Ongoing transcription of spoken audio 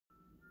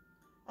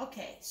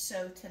Okay,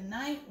 so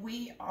tonight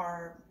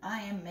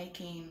I am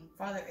making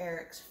Father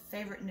Eric's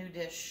favorite new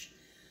dish,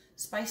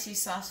 spicy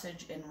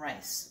sausage and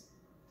rice,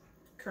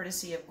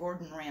 courtesy of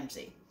Gordon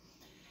Ramsay.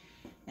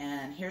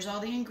 And here's all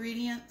the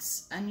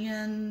ingredients: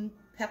 onion,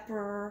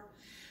 pepper.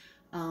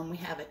 We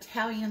have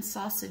Italian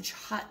sausage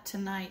hot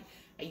tonight.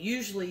 I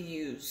usually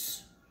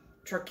use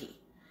turkey,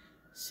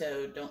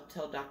 so don't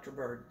tell Dr.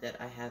 Bird that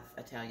I have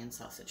Italian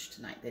sausage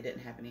tonight. They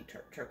didn't have any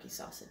turkey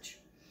sausage.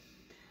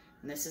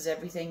 And this is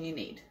everything you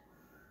need.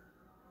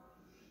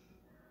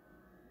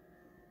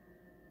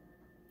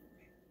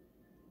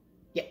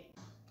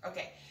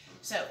 Okay,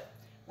 so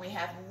we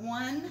have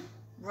one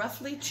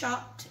roughly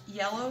chopped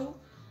yellow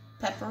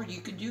pepper. You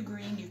could do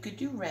green, you could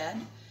do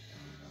red.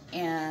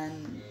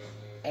 And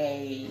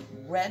a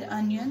red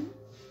onion,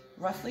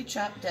 roughly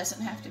chopped,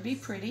 doesn't have to be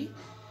pretty.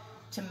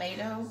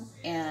 Tomato,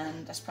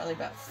 and that's probably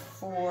about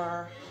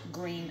 4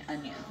 green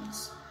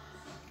onions.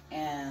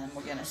 And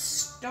we're going to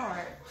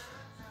start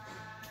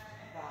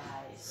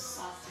by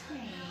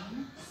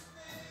sauteing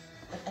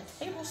with a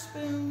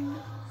tablespoon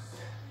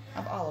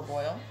of olive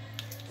oil.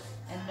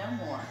 And no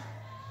more.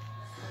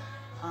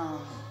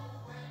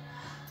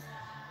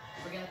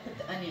 We're going to put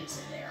the onions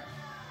in there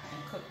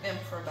and cook them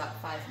for about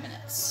 5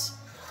 minutes.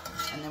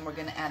 And then we're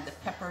going to add the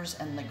peppers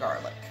and the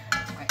garlic.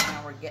 Right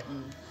now we're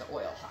getting the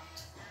oil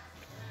hot.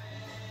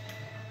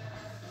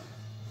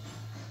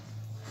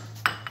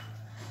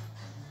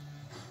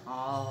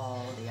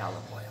 All the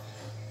olive oil.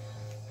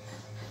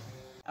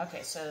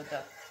 Okay, so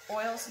the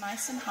oil's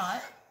nice and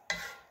hot.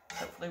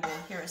 Hopefully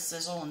we'll hear a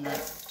sizzle, and the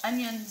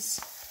onions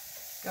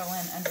go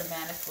in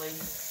undramatically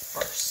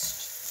first.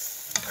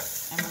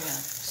 And we're going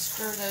to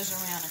stir those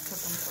around and cook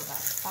them for about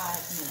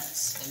 5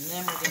 minutes. And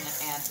then we're going to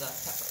add the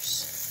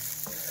peppers.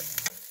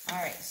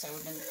 Alright, so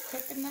we've been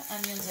cooking the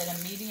onions at a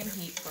medium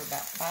heat for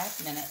about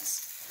 5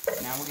 minutes.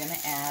 Now we're going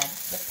to add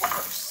the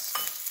peppers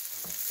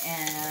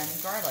and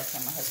garlic.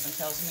 And my husband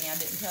tells me I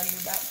didn't tell you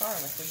about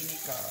garlic. Well, you need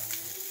garlic.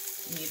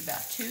 You need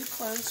about 2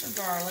 cloves of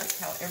garlic,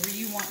 however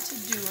you want to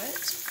do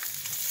it.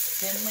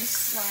 Thinly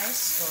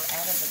sliced or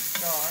out of a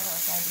jar,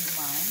 like I do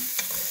mine.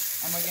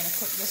 And we're going to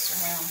cook this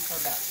around for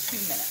about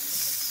 2 minutes.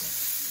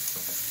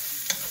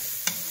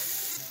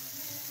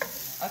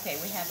 Okay,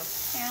 we have a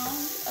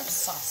pound of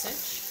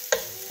sausage,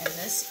 and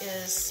this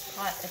is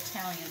hot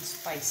Italian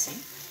spicy.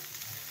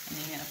 And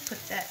you're going to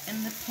put that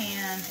in the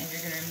pan, and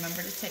you're going to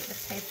remember to take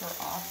the paper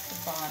off the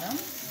bottom,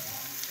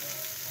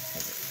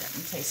 because it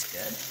doesn't taste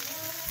good.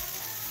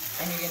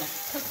 And you're going to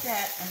cook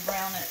that and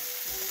brown it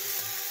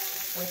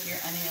with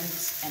your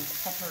onions and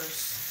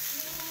peppers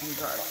and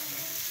garlic.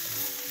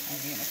 And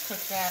you're going to cook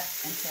that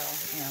until,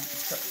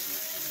 it's cooked.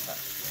 So,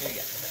 there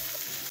you go.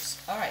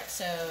 Alright,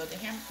 so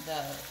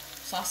the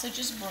sausage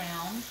is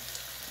brown,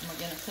 and we're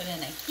going to put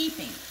in a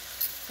teaspoon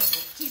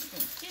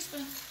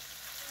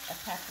of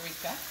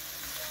paprika.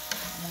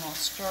 And then we'll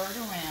stir it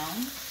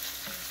around.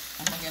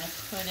 And we're going to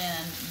put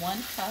in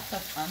 1 cup of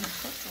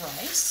uncooked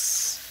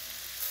rice.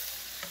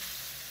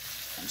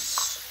 And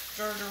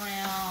stir it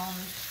around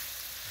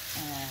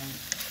and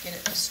get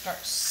it to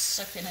start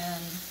sucking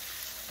in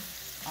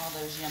all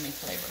those yummy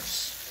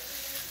flavors.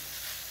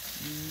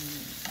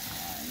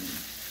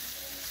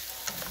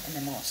 And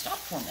then we'll stop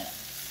for a minute.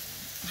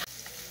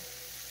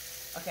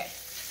 Okay,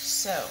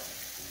 so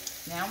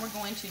now we're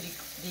going to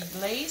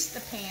deglaze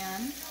the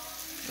pan,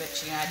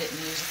 which, I didn't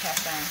use a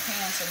cast iron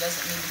pan, so it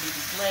doesn't need to be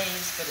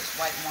deglazed, but it's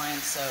white wine,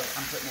 so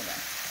I'm putting it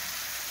in.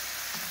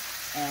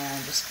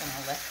 And just going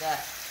to let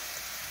that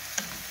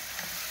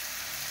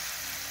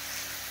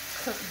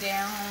cook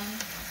down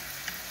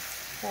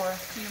for a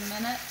few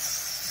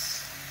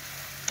minutes,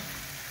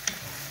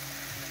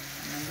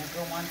 and then we'll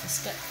go on to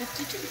step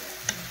 52.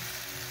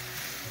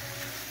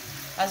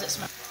 How's it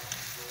smell?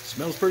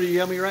 Smells pretty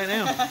yummy right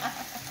now. So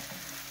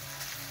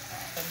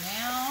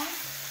now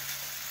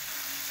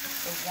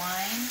the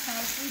wine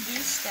has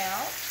reduced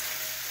out,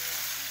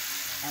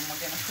 and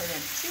we're going to put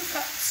in 2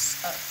 cups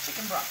of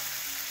chicken broth.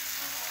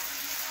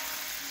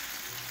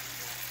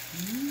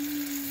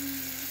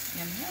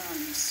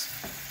 Yum-yums.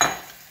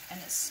 And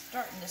it's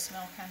starting to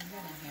smell kind of good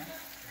in here.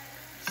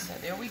 So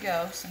there we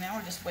go. So now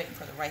we're just waiting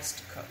for the rice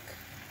to cook.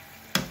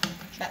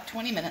 About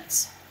 20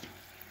 minutes.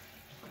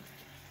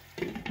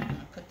 I'm going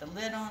to put the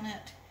lid on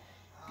it.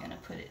 I'm going to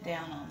put it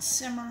down on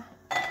simmer.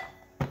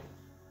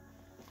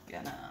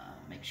 Going to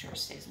make sure it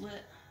stays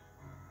lit.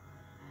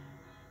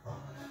 And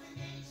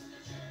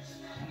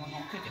we're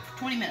going to cook it for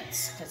 20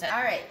 minutes.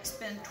 Alright, it's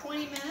been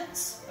 20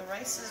 minutes. The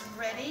rice is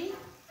ready.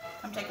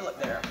 Come take a look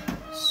there.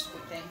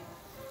 Sweet thing.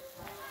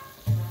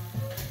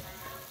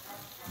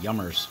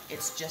 Yummers.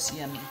 It's just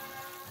yummy.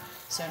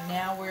 So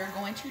now we're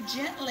going to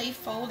gently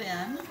fold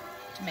in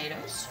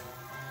tomatoes.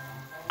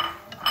 I'm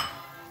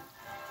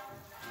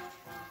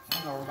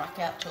going to rock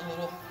out to a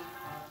little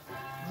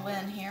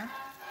blend here.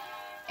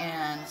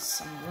 And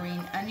some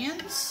green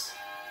onions.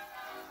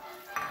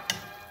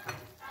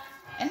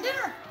 And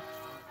dinner.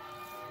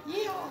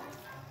 Yeah.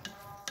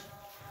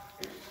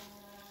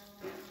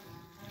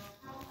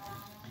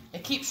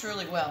 It keeps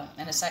really well,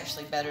 and it's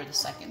actually better the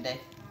second day.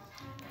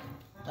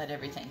 let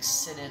everything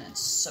sit in and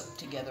soak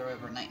together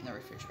overnight in the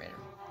refrigerator.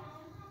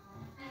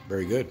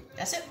 Very good.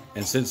 That's it.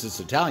 And since it's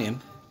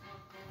Italian,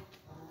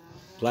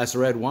 glass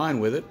of red wine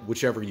with it,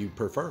 whichever you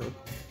prefer.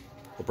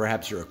 Or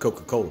perhaps you're a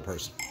Coca-Cola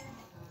person.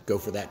 Go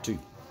for that too.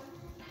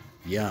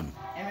 Yum.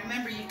 And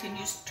remember, you can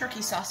use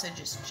turkey sausage.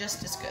 It's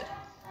just as good.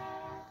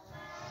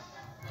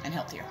 And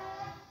healthier.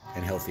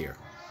 And healthier.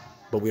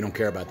 But we don't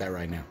care about that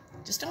right now.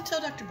 Just don't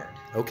tell Dr. Bird.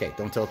 Okay,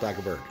 don't tell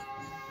Dr. Bird.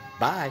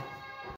 Bye.